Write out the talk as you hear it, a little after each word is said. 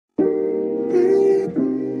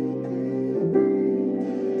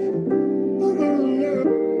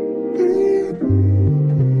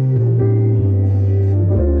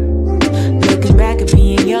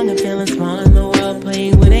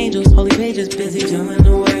busy doing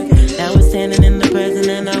the work. Now we're standing in the present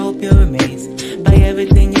and I hope you're amazed by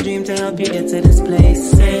everything you dream to help you get to this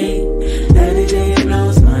place. Say, every day it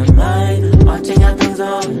blows my mind, watching how things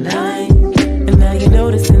are aligned. And now you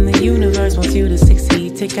notice in the universe wants you to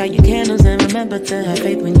succeed. Take out your candles and remember to have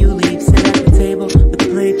faith when you leave. Sit at the table with the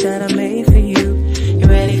plate that I made for you. You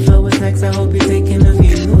ready for what's next? I hope you're taking a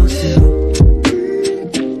view too.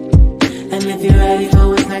 And if you're ready for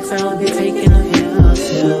what's next, I hope you're taking a view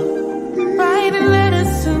too. Writing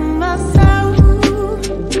letters to myself,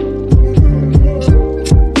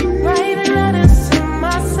 writing letters to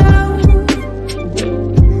myself,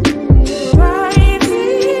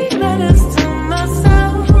 writing letters to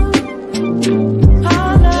myself.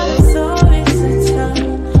 All of the stories to tell,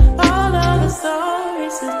 all of the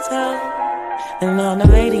stories to tell. And on the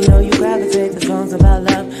radio you gravitate to songs about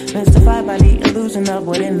love, mystified by the illusion of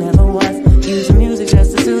what it never was. Using music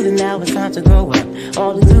just to soothe, and now it's time to grow up.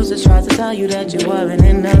 All the excuses try to tell you that you weren't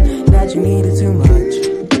enough, that you needed too much,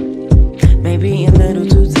 maybe a little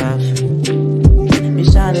too tough. You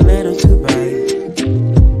shine a little too bright.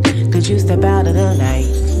 Could you step out of the light?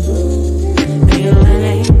 Be an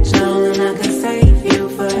angel and I can save you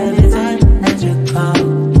for every time that you call.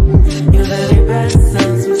 Your very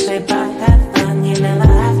presence will shape our heaven. You never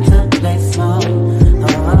have to play small.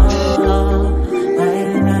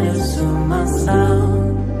 Writing letters to myself,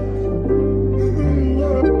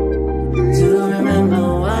 to remember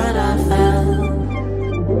what I felt,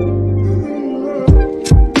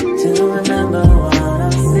 to remember what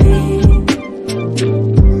I've seen,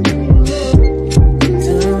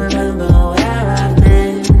 to remember where I've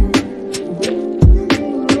been.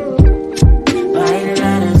 Writing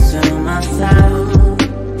letters to myself,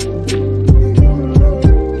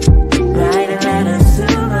 writing letters to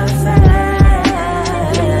myself,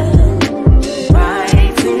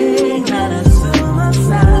 writing letters to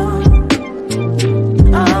myself.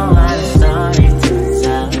 All of the stories to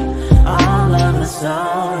tell, all of the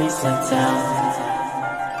stories to tell.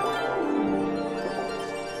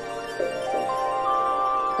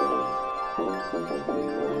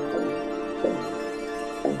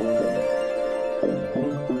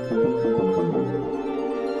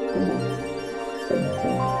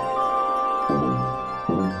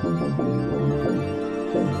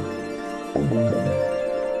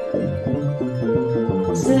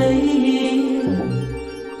 Say,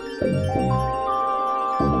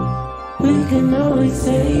 we can always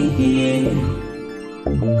stay here.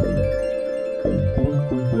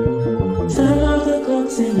 Turn off the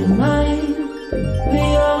clocks in your mind, we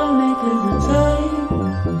all make it the time.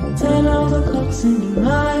 Turn off the clocks in your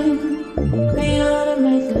mind, we ought to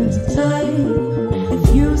make it the time. If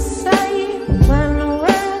you say when or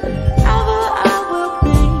wherever I will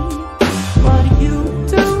be, what do you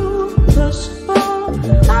do? Push for,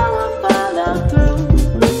 I will follow through.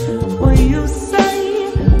 What you say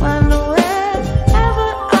when or wherever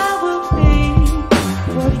I will be,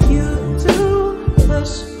 what do you do?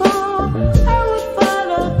 Push for, I will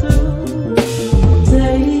follow through.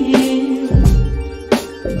 Say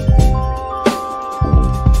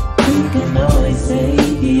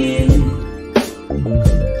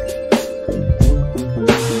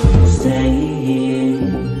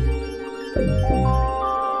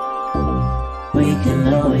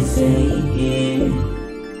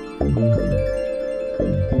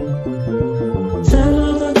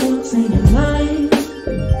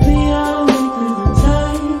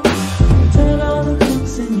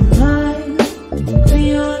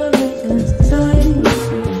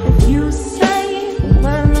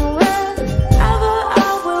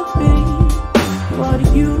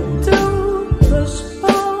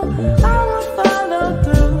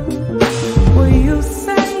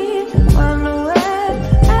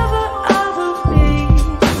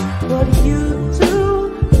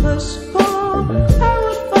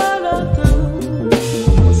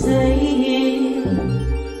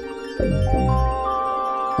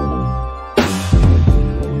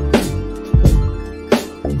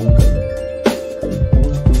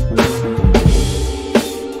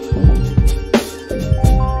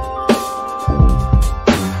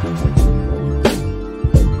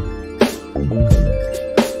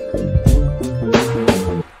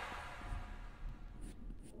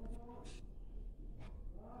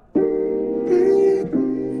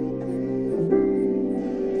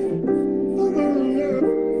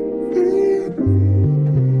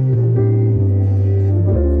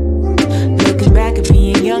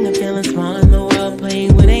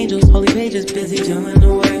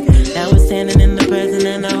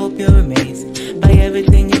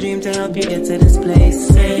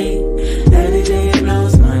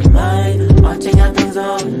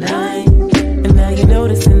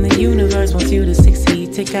you to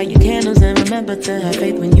succeed. Take out your candles and remember to have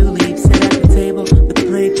faith when you leave. Sit at the table with the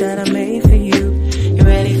plate that I made for you. You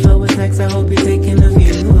ready for what's next? I hope you're thinking of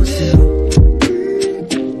you too.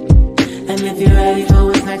 And if you're ready for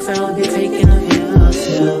what's next, I hope you're thinking of you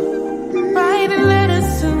too. Writing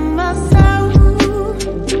letters to myself.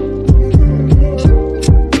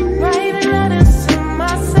 Writing letters to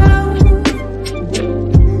myself.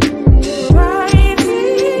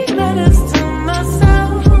 Writing letters to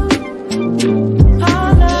myself.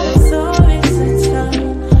 All of the stories to tell.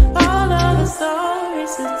 All of the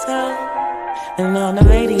stories to tell. And on the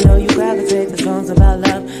radio you gravitate to songs about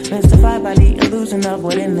love, mystified by the illusion of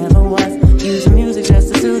what it never was. Using music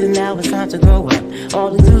just to soothe, and now it's time to grow up. All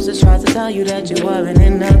the excuses try to tell you that you weren't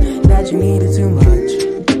enough, that you needed too much,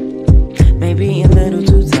 maybe a little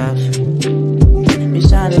too tough. You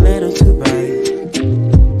shine a little too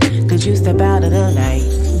bright. Could you step out of the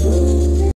light?